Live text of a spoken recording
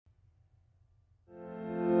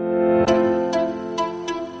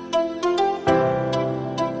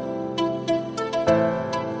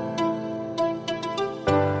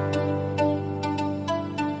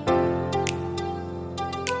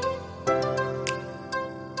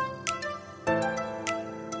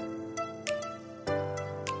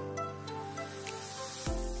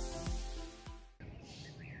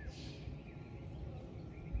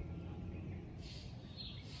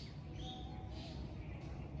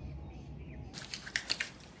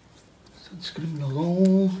Sunscreen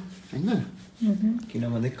लगाऊ हैन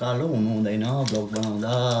किनभने कालो हुनु हुँदैन ब्लग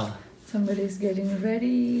बनाउँदा somebody is getting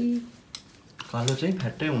ready कालो चाहिँ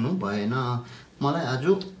फ्याट्टै हुनु भएन मलाई आज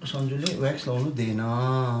सन्जुले व्याक्स लगाउनु दिएन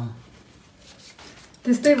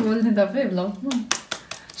त्यस्तै बोल्ने तपाई ब्लगमा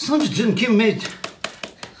सन्जु जुन के मेट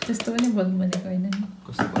त्यस्तो पनि बोल्नु भनेको हैन नि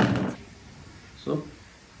कस्तो भयो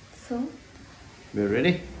so we're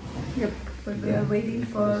ready yep but we are waiting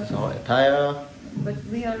for attire but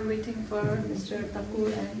we are waiting for Mr. Thakur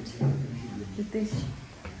and Ritesh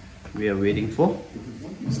we are waiting for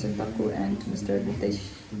Mr. Thakur and Mr. Ritesh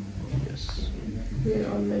yes we are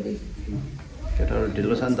all ready केटाहरु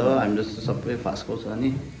ढिलो छ नि त हामी जस्तो सबै फास्टको छ नि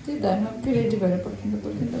त्यही त हामी के रेडी भएर पर्खिनु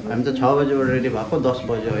हामी त 6 बजेबाट रेडी भएको 10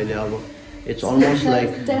 बजे अहिले अब it's almost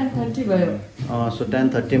like 10:30 भयो so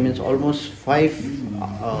 10:30 means almost 5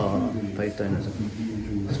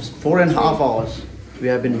 4.5 hours we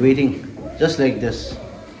have been waiting just like this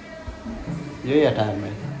यही attire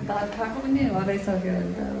मै दाल खाएको पनि हराइसक्यो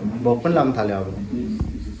भोक पनि लाग्न थाल्यो अब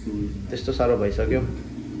त्यस्तो सारो भइसक्यो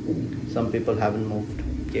some people haven't moved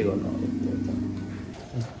के गर्नु अब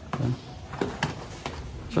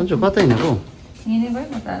सन्चो कता हिँडेको हिँडे भयो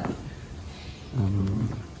म त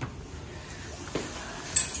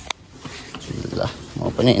ल म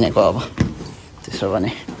पनि हिँडेको अब त्यसो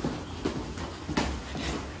भने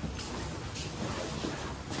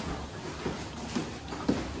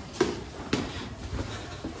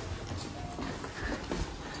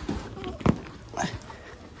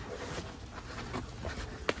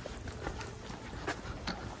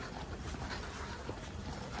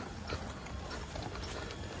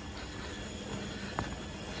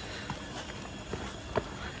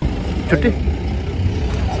छुट्टी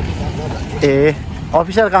ए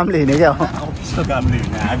अफिसियल कामले हिँडे क्या अफिसको कामले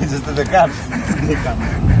हिँड्ने हामी जस्तो त काम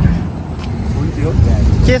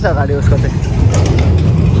के छ गाडी उसको चाहिँ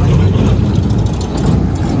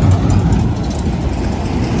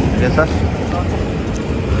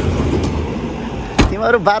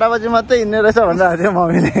तिमीहरू 12 बजी मात्रै हिँड्ने रहेछ भनिरहेको थियो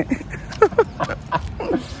मम्मीले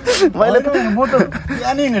मैले त म त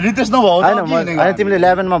अनि रितेश नभौ हैन तिमीले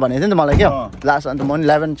 11 मा भनेको थियो नि त मलाई के लास्ट अन्त म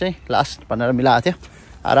 11 चाहिँ लास्ट भनेर मिलाएको थियो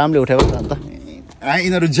आरामले उठेको छ अन्त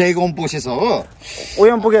यिनीहरू जयगाउँ पसेछ हो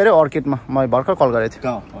उयो पुग्यो अरे अर्किडमा म भर्खर कल गरेको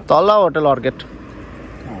थिएँ तल होटल अर्किड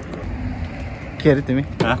के अरे तिमी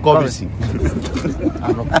कबिर सिंह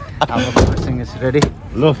हाम्रो कबिर सिंह इज रेडी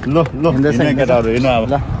ल ल ल केटाहरू हिँड्नु अब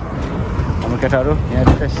ल हाम्रो केटाहरू यहाँ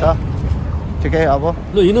रितेश छ ठिकै अब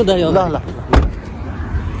ल हिँड्नु दाइ ल ल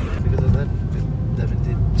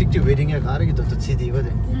Tik wedding ya kare ki to chidi ba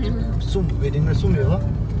de sum wedding na sum yo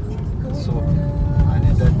so and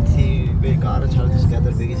that thi be kare chhar this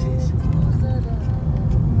gather be gisi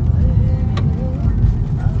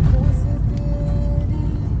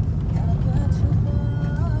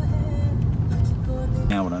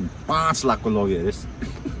यहाँबाट 5 लाखको लग्यो हेरेस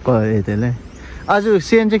कहे त्यसले आज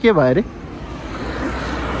सेन चाहिँ के भयो रे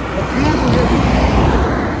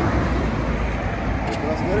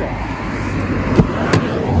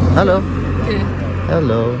हेलो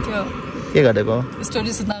हेलो के गरेको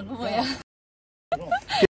स्टोरी सुनाउनु भयो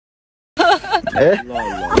ए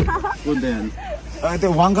कुदेन त्यो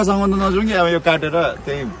वाङ्कासँग त नजाउँ कि अब यो काटेर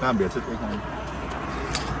त्यही कहाँ भेट्छ त्यही खानु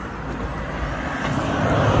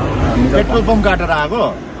पेट्रोल पम्प काटेर आएको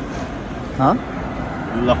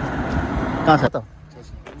ल कहाँ छ त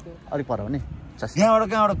अलिक पर हो नि यहाँबाट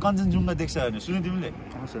कहाँबाट कञ्चनजुङ्घा देख्छ भने सुन्यो तिमीले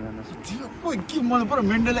के मलाई पुरा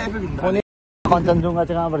मेन्टल एफेक्ट हुन्छ कञ्चनजुङ्घा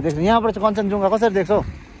चाहिँ कहाँबाट देख्छ यहाँबाट चाहिँ कञ्चनजुङ्घा कसरी देख्छौ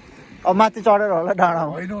अब माथि चढेर होला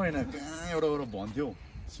डाँडामा होइन होइन कहाँ एउटा भन्थ्यो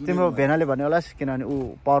तिम्रो भेनाले भन्यो होला किनभने ऊ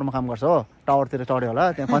पावरमा काम गर्छ हो टावरतिर चढ्यो होला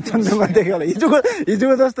त्यहाँ कञ्चनजुङ्घा देख्यो होला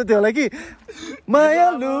हिजोको जस्तो थियो होला कि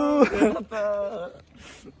मायालु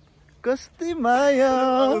कस्ती माया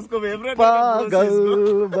पागल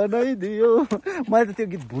बनाइदियो मैले त त्यो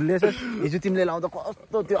गीत भुलेछ हिजो तिमीले लाउँदा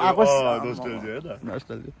कस्तो त्यो आएको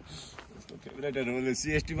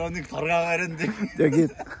सिएसटीमा पनि थर्काएर नि त्यो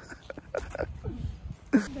गीत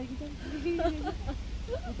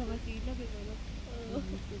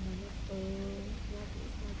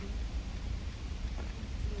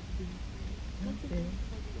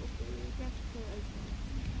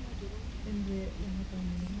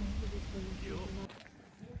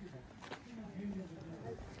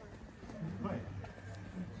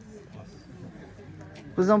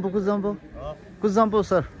कुजम्पो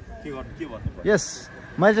सर यस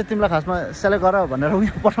मैले चाहिँ तिमीलाई खासमा सेलेक्ट गर भनेर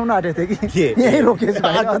उयो पठाउन आँटेको थिएँ कि यहीँ रोकेछु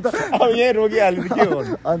अन्त यहीँ रोकिहाल्नु के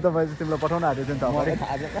गर्नु अन्त मैले चाहिँ तिमीलाई पठाउन आँटेको थिएँ नि त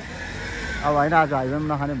अब होइन आज हाइवे पनि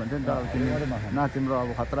नखाने भन्थ्यो नि त अब तिमी न तिम्रो अब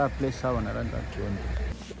खतरा प्लेस छ भनेर नि त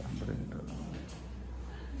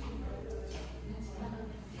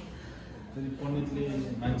पण्डितले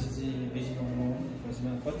मान्छे चाहिँ बेसी नहुनु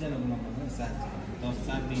त्यसमा कतिजनाको नम्बर 7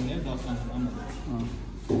 10 दिनले 10 जनाको नम्बर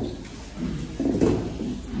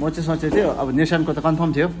म चाहिँ सोचेको थियो अब नेसनको त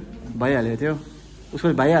कन्फर्म थियो भइहालेको थियो उसको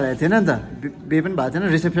भइहालेको थिएन नि त बे पनि भएको थिएन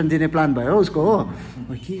रिसेप्सन दिने प्लान भयो उसको हो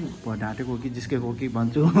के ढाँटेको कि जिस्केको कि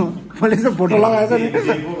भन्छु मैले चाहिँ फोटो लगाएको नि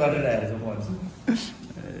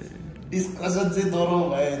डिस्कसन चाहिँ दोहोरो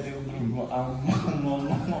भयो त्यो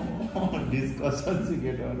डिस्कसन चाहिँ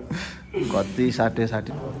केटाहरू कति साटे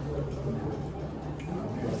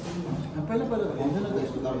पहिला भन्दैन त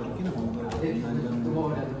यस्तो दबाईहरू किन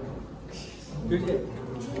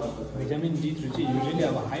भिटामिन D3 चाहिँ युजली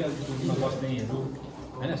अब हाई अल्टिट्युडमा बस्नेहरू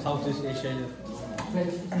हैन साउथ इस्ट एसिया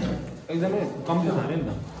एकदमै कम्ती छ नि त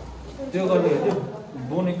त्यो गर्दाखेरि चाहिँ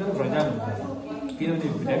बोन एकदम फ्रजाइल हुन्छ किनभने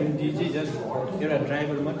भिटामिन D चाहिँ जस्ट एउटा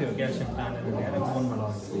ड्राइभर मात्रै हो क्याल्सियम तानेर ल्याएर बोनमा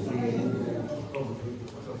लगाउँछ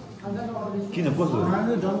किन कसो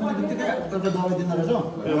जन्मने बित्तिकै एउटा दबाई दिँदो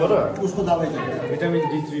रहेछ उसको दबाई भिटामिन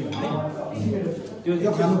D3 भन्ने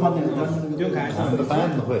त्यो खानु पर्ने त्यो खाएछ त पाएन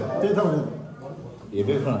नि खोइ त्यही त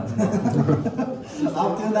हेबे खा अब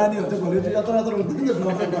त्यो नानीहरू चाहिँ भोलि यत्र हुन्छ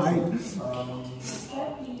नि त हाइट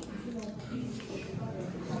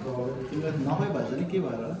तिमीलाई नभए भएछ नि के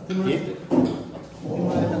भएर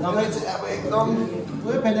नभए चाहिँ अब एकदम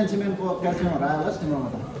उयो फाइनेन्सियलको क्याल्सियमहरू आयो होस् तिम्रोमा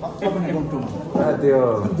त पक्का पनि डोक्टरमा त्यो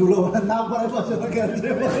धुलो नाप परेर बसेर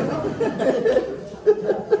क्याल्सियम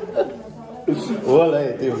होला है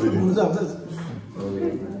त्यो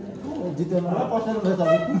जितेनमा पसेर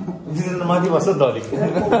माथि बस्छ नि त अलिक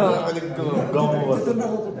अलिक गाउँमा बस्छ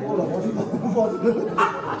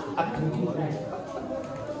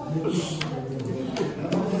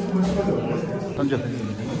Sanju,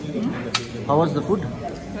 how was the food?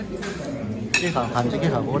 के खान्छ के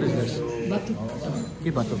खाएको what is this? Batu. के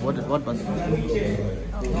batu? What batu?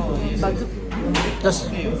 Batu. Just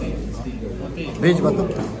veg batu.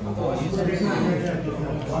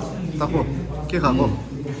 ताको के खाएको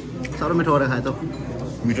साह्रो मिठो गरेर खाए त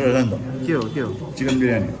मिठो रहेछ नि त के हो चिकन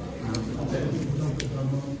बिरयानी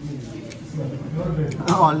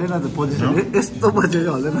हल्दैन त पोजिसन यस्तो पोजिसन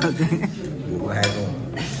हल्दैन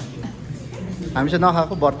हामी चाहिँ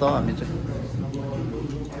नखाएको व्रत हामी चाहिँ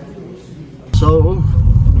So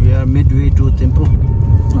we are midway to Thimphu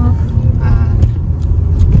and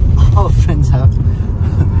our friends have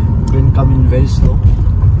been coming very slow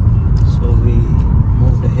so we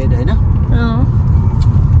moved ahead and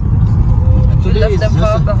today Left them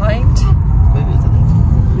far behind.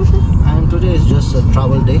 And today is just a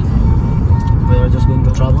travel day. We are just going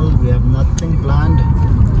to travel. We have nothing planned.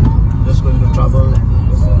 Just going to travel and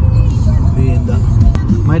be in the.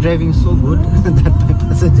 My driving is so good that my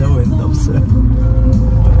passenger went upset.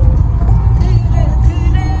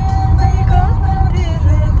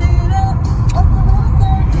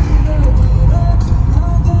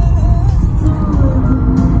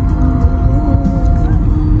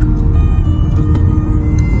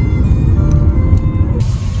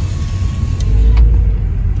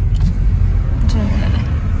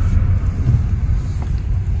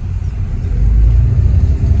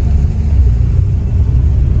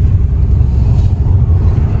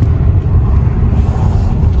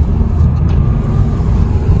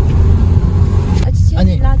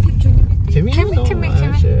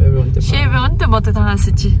 मात्रै थाहा छ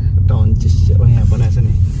town चाहिँ यहाँ बनाएछ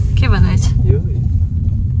नि के बनाएछ यो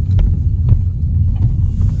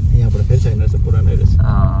यहाँबाट फेरि छैन रहेछ पुरानै रहेछ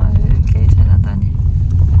केही छैन त नि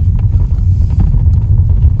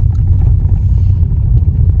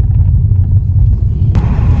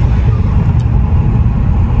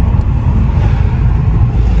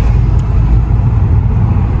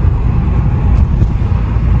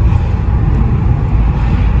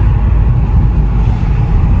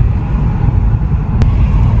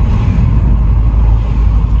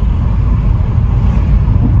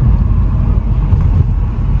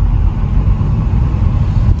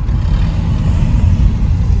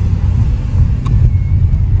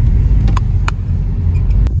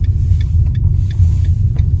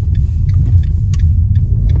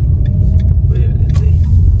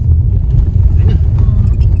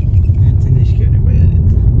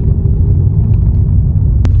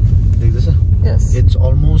It's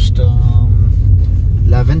almost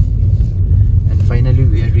 11 and finally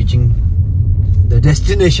we are reaching the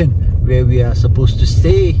destination where we are supposed to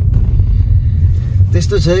stay.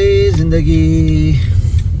 त्यस्तो छ जिन्दगी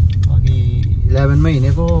अघि 11 मा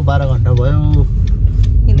हिँडेको 12 घण्टा भयो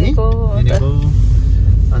हिँडेको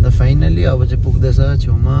अन्त फाइनली अब चाहिँ पुग्दैछ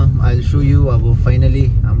छेउमा आई विल शो यु अब फाइनली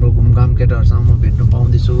हाम्रो घुमघाम केटाहरुसँग म भेट्न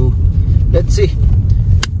पाउँदैछु लेट्स सी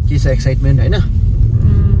के छ एक्साइटमेन्ट हैन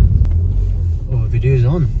Video is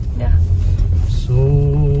on. Yeah.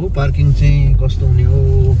 Parking चाहिँ कस्तो हुने हो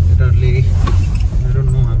केटाहरूले I don't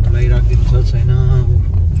know हामीलाई राखिदिनु छ छैन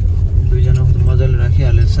दुईजना मजाले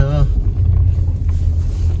राखिहालेछ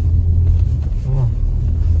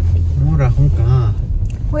म राखौँ कहाँ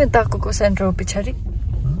उयो ताकुको सेन्टर हो पछाडि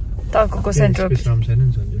ताकुको सेन्टर स्पेस राम छैन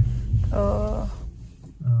नि Sanjay Oh,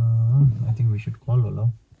 I think we should call होला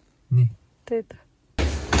नि त्यही त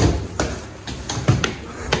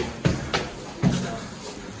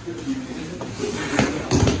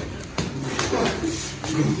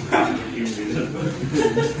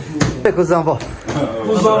Kuzamba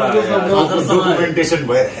डकुमेन्टेसन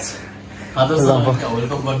भइरहेछ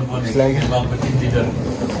वेलकम गर्नुपर्ने लिडर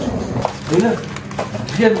होइन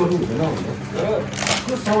क्लियर गर्नु हुँदैन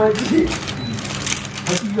त्यो समय चाहिँ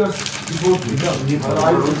 30 years before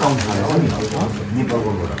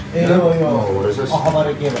खबर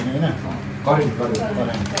के भन्ने होइन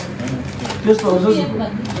त्यस्तो हो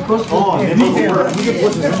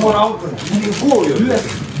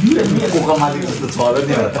कोका मालिक जस्तो छ र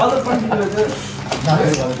नि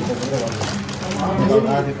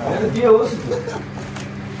के होस्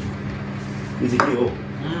यो चाहिँ के हो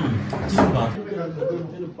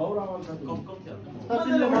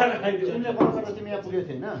तिमी यहाँ पुगेको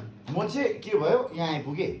थिएन म चाहिँ के भयो यहाँ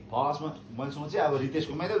आइपुगेँ फर्स्टमा मैले सोचेँ अब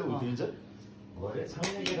रितेशको मात्रै उत्रिन्छ गयो छैन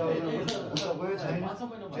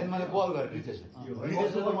त्यहाँदेखि मैले कल गरेँ रितेशले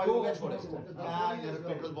त मैले उगा छोडेछ यहाँनिर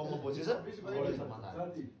पेट्रोल पम्पमा पसेछ त्यहाँदेखि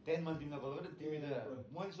मैले तिमीलाई कल गरेँ तिमी त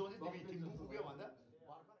मैले सोचेँ तिमी पुग्यो भन्दा